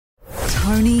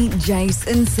Tony, Jace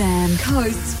and Sam.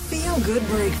 Coast's Feel Good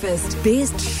Breakfast.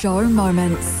 Best show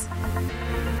moments.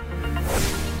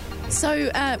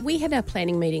 So we had our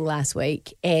planning meeting last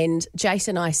week and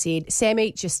Jason and I said,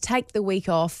 Sammy, just take the week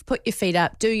off, put your feet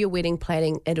up, do your wedding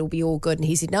planning, it'll be all good. And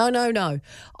he said, no,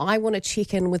 I want to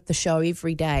check in with the show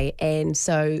every day. And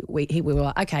so we were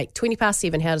like, okay,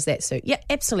 7:20, how does that suit? Yeah,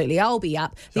 absolutely, I'll be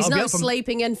up. There's no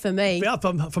sleeping in for me. Be up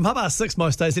from 6:30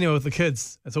 most days anyway with the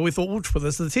kids. And so we thought, we'll put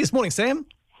this to the test. Morning, Sam.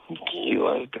 You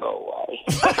won't go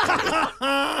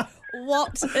away.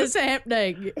 What is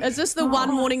happening? Is this the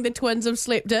one morning the twins have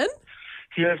slept in?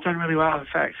 Yeah, they've done really well. In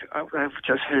fact, I've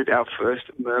just heard our first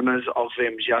murmurs of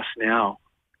them just now.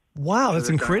 Wow, that's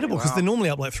incredible because they're normally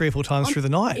up like 3 or 4 times through the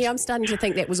night. Yeah, I'm starting to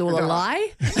think that was all a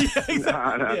lie.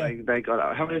 No, they got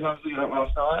up. How many times did they get up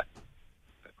last night?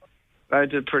 They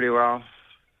did pretty well.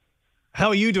 How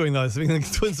are you doing, though? I mean, the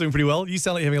twins doing pretty well. You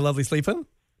sound like you're having a lovely sleep in.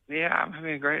 Yeah, I'm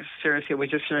having a great. Seriously, we're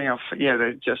just hearing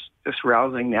they're just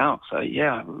rousing now. So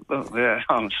yeah,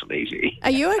 I'm sleepy. Are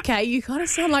you okay? You kind of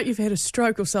sound like you've had a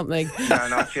stroke or something. No,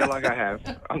 I feel like I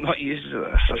have. I'm not used to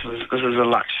this. This is a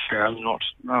luxury I'm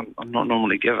not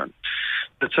normally given.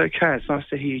 It's okay. It's nice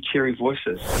to hear your cheery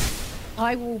voices.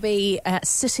 I will be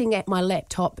sitting at my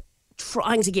laptop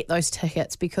trying to get those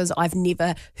tickets because I've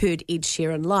never heard Ed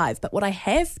Sheeran live. But what I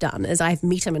have done is I've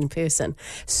met him in person.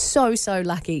 So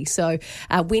lucky. So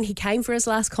when he came for his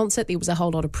last concert, there was a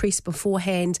whole lot of press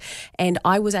beforehand and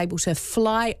I was able to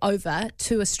fly over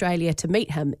to Australia to meet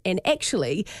him. And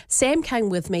actually, Sam came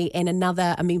with me and a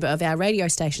member of our radio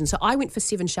station. So I went for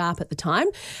 7 Sharp at the time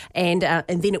and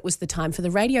then it was the time for the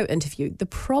radio interview. The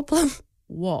problem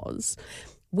was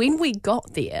when we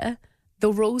got there,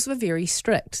 the rules were very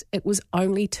strict. It was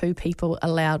only 2 people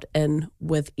allowed in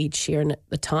with Ed Sheeran at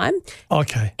the time.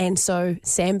 Okay. And so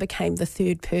Sam became the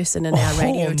 3rd person in our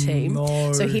radio team.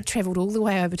 No. So he travelled all the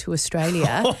way over to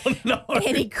Australia.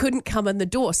 And he couldn't come in the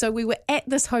door. So we were at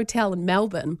this hotel in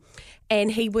Melbourne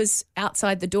and he was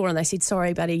outside the door and they said,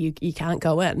 sorry, buddy, you can't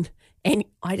go in. And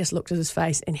I just looked at his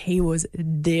face and he was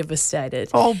devastated.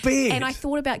 Oh, big. And I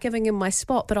thought about giving him my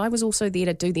spot, but I was also there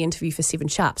to do the interview for 7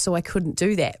 Sharp, so I couldn't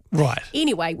do that. Right.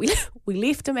 Anyway, we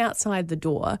left him outside the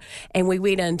door and we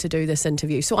went in to do this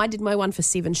interview. So I did my one for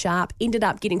 7 Sharp, ended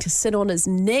up getting to sit on his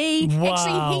knee. Wow.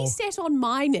 Actually, he sat on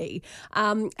my knee.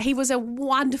 He was a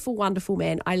wonderful, wonderful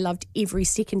man. I loved every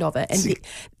second of it. And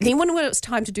then when it was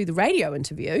time to do the radio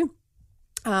interview,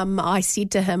 I said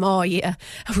to him, oh, yeah,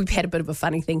 we've had a bit of a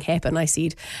funny thing happen. I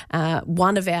said,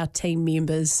 one of our team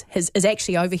members is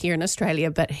actually over here in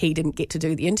Australia, but he didn't get to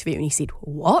do the interview. And he said,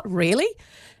 what, really?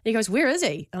 And he goes, where is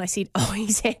he? And I said, oh,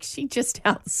 he's actually just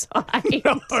outside.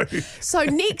 No. So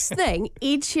next thing,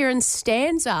 Ed Sheeran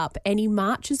stands up and he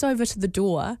marches over to the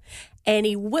door and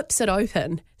he whips it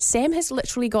open. Sam has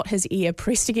literally got his ear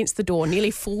pressed against the door,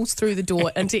 nearly falls through the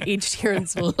door into Ed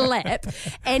Sheeran's lap.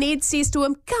 And Ed says to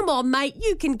him, come on, mate,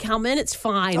 you can come in, it's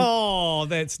fine. Oh,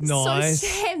 that's nice. So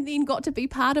Sam then got to be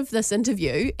part of this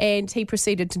interview and he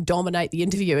proceeded to dominate the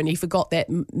interview and he forgot that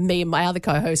me and my other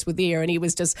co-host were there and he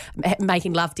was just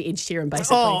making love to Ed Sheeran,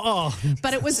 basically. Oh.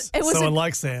 But it was so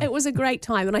unlike Sam. It was a great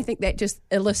time and I think that just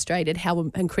illustrated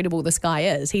how incredible this guy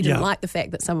is. He didn't like the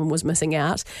fact that someone was missing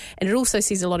out. And it also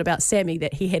says a lot about Sammy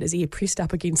that he had his ear pressed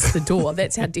up against the door.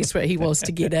 That's how desperate he was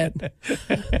to get in.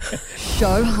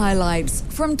 Show highlights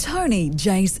from Tony,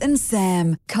 Jace and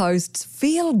Sam. Coast's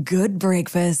Feel Good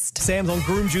Breakfast. Sam's on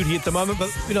groom duty at the moment, but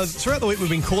throughout the week we've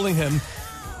been calling him.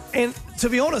 And to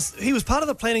be honest, he was part of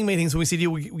the planning meetings when we said, yeah,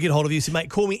 we'll get hold of you. He said, mate,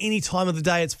 call me any time of the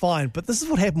day, it's fine. But this is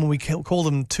what happened when we called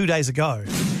him 2 days ago.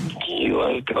 You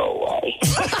won't go away.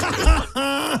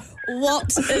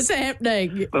 What is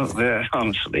happening?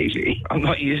 I'm sleepy. I'm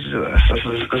not used to this. This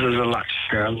is a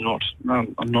luxury I'm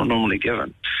not normally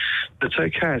given. It's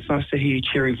okay. It's nice to hear your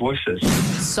cheery voices.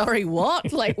 Sorry,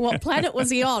 what? Like, what planet was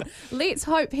he on? Let's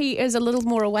hope he is a little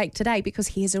more awake today because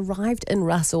he has arrived in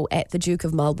Russell at the Duke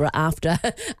of Marlborough after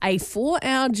a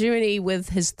 4-hour journey with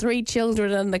his 3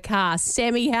 children in the car.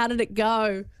 Sammy, how did it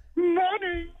go?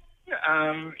 Morning.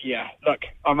 Yeah, look,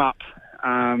 I'm up.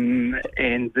 And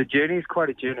the journey is quite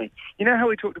a journey. You know how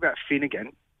we talked about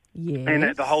Finnegan? Yes.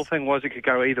 And the whole thing was it could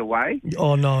go either way?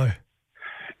 Oh, no.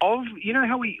 You know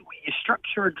how you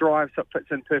structure a drive so it fits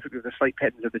in perfectly with the sleep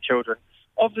patterns of the children?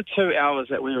 Of the 2 hours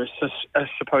that we were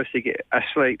supposed to get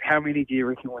asleep, how many do you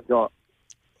reckon we got?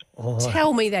 Oh.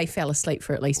 Tell me they fell asleep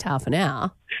for at least half an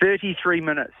hour. 33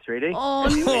 minutes, ready? Oh,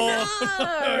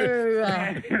 no.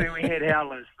 And then we had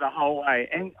howlers the whole way.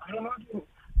 And I don't know if you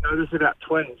notice about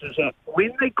twins is that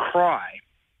when they cry,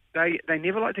 they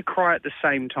never like to cry at the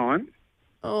same time.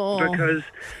 because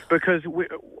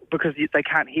they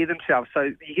can't hear themselves.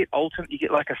 So you get alternate. You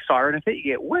get like a siren effect. You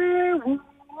get wah, wah,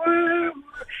 wah.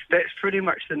 That's pretty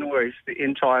much the noise the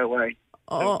entire way.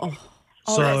 Oh,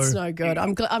 that's no good.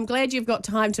 I'm glad you've got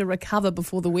time to recover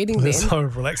before the wedding then. It's so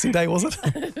relaxing day, was it?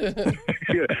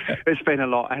 Yeah, it's been a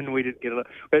lot, and we didn't get a lot.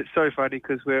 It's so funny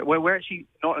because we're actually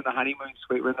not in the honeymoon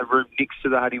suite. We're in the room next to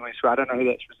the honeymoon suite. I don't know who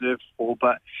that's reserved for,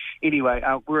 but anyway,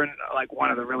 we're in like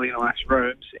one of the really nice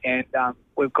rooms, and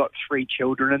we've got 3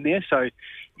 children in there. So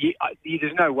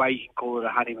there's no way you can call it a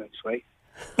honeymoon suite.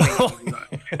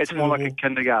 It's more like a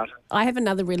kindergarten. I have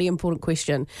another really important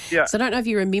question. Yeah. So I don't know if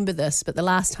you remember this, but the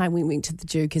last time we went to the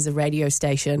Duke as a radio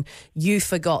station, you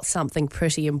forgot something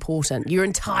pretty important. Your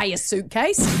entire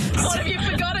suitcase. What have you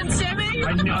forgotten, Sammy?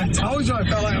 I told you I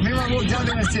felt like, I remember I walked down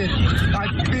there and I said,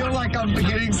 I feel like I'm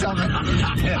forgetting something.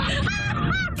 Yeah.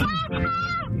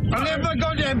 I left my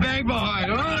goddamn bag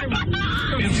behind, all right?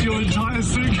 It's your entire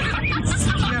suitcase.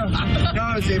 Yeah.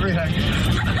 No, it's everything.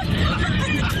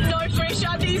 No fresh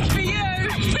undies for you.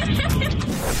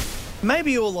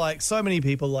 Maybe you're like so many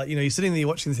people, like, you're sitting there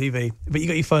watching the TV, but you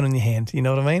got your phone in your hand, you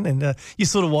know what I mean? And you're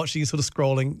sort of watching, you're sort of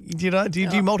scrolling. Do you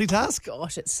multitask?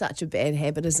 Gosh, it's such a bad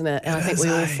habit, isn't it? And I think we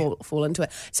all fall into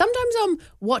it. Sometimes I'm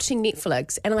watching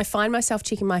Netflix and I find myself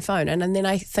checking my phone and then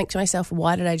I think to myself,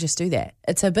 why did I just do that?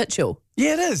 It's habitual.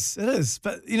 Yeah, it is.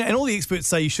 But, and all the experts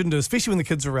say you shouldn't do it, especially when the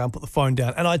kids are around, put the phone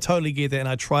down. And I totally get that, and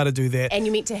I try to do that. And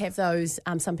you're meant to have those,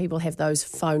 some people have those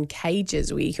phone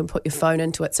cages where you can put your phone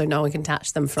into it so no one can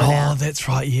touch them for an hour. Oh, that's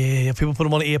right, yeah. People put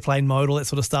them on airplane mode, all that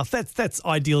sort of stuff. That's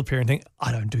ideal parenting.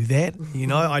 I don't do that,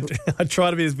 I try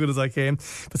to be as good as I can.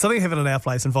 But something happened at our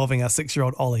place involving our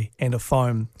 6-year-old Ollie and a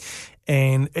phone.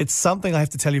 And it's something I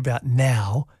have to tell you about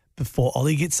now, before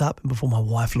Ollie gets up and before my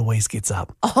wife Louise gets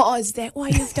up. Oh, is that why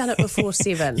you've done it before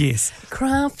 7? Yes.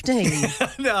 Crafty.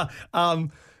 No,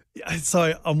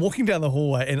 so I'm walking down the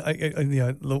hallway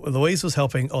and Louise was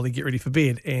helping Ollie get ready for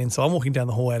bed, and so I'm walking down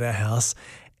the hallway at our house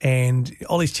and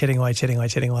Ollie's chatting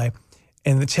away,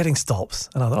 and the chatting stops,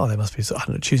 and I thought, they must be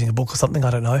choosing a book or something, I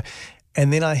don't know.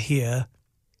 And then I hear,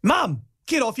 "Mum,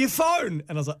 get off your phone!"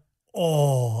 And I was like,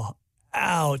 oh,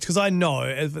 ouch, because I know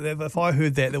if I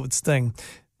heard that would sting.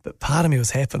 But part of me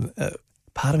was happy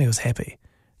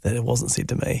that it wasn't said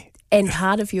to me. And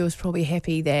part of you was probably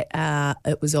happy that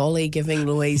it was Ollie giving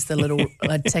Louise the little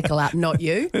tickle up, not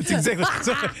you. That's exactly.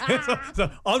 So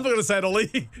I'm not going to say it,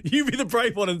 Ollie. You be the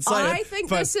brave one and say it. I think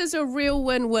this is a real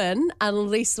win-win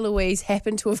unless Louise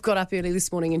happened to have got up early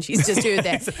this morning and she's just heard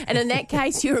that. And in that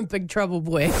case, you're in big trouble,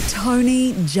 boy.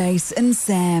 Tony, Jace and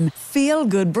Sam. Feel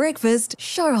Good Breakfast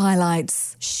show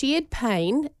highlights. Shared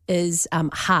pain is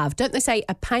halved. Don't they say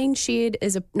a pain shared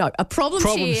is a problem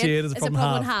shared is a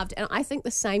problem halved. And I think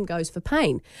the same goes for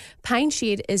pain. Pain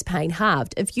shared is pain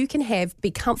halved. If you can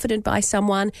be comforted by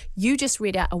someone, you just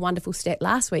read out a wonderful stat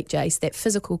last week, Jace, that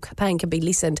physical pain can be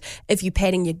lessened if you're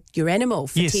patting your animal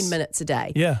for 10 minutes a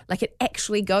day. Yeah. Like it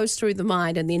actually goes through the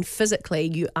mind and then physically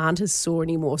you aren't as sore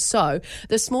anymore. So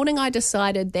this morning I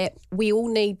decided that we all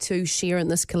need to share in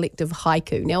this collective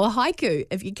haiku. Now a haiku,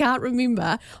 if you can't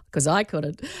remember, because I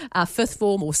couldn't, 5th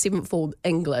form or 7th form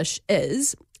English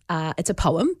is, it's a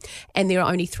poem and there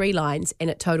are only 3 lines and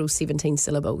it totals 17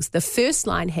 syllables. The first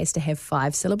line has to have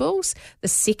 5 syllables, the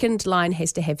second line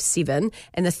has to have 7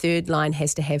 and the third line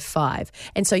has to have 5.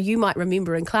 And so you might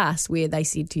remember in class where they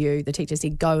said to you, the teacher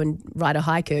said, go and write a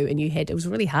haiku, and it was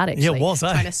really hard actually. Yeah, it was,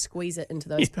 trying to squeeze it into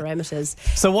those parameters.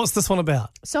 So what's this one about?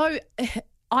 So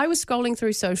I was scrolling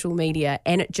through social media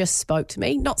and it just spoke to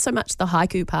me, not so much the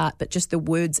haiku part, but just the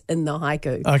words in the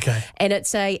haiku. Okay. And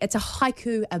it's a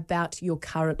haiku about your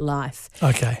current life.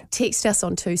 Okay. Text us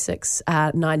on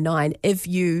 2699 if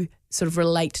you sort of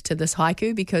relate to this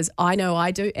haiku, because I know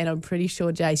I do, and I'm pretty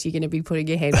sure, Jace, you're going to be putting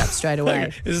your hand up straight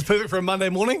away. Is this perfect for a Monday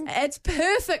morning? It's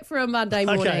perfect for a Monday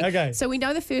morning. Okay. So we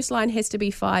know the first line has to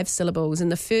be 5 syllables,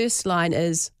 and the first line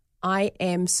is, I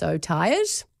am so tired.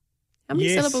 How many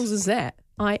syllables is that?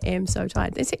 I am so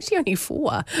tired. There's actually only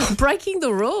 4. Breaking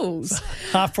the rules.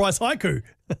 Half price haiku.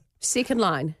 Second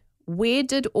line. Where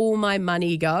did all my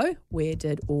money go? Where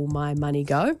did all my money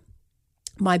go?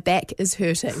 My back is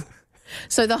hurting.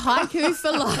 So the haiku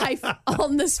for life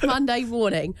on this Monday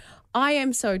morning. I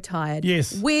am so tired.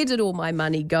 Yes. Where did all my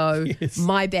money go? Yes.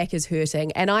 My back is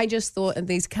hurting. And I just thought in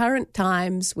these current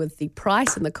times with the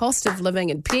price and the cost of living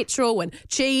and petrol and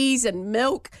cheese and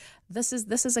milk, this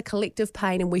is a collective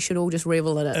pain and we should all just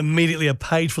revel in it. Immediately a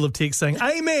page full of text saying,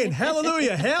 amen,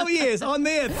 hallelujah, hell yes, I'm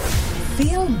there.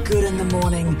 Feel good in the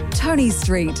morning. Tony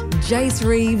Street, Jace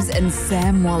Reeves and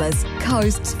Sam Wallace.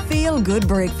 Coast's Feel Good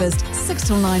Breakfast. 6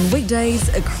 till 9 weekdays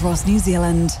across New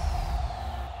Zealand.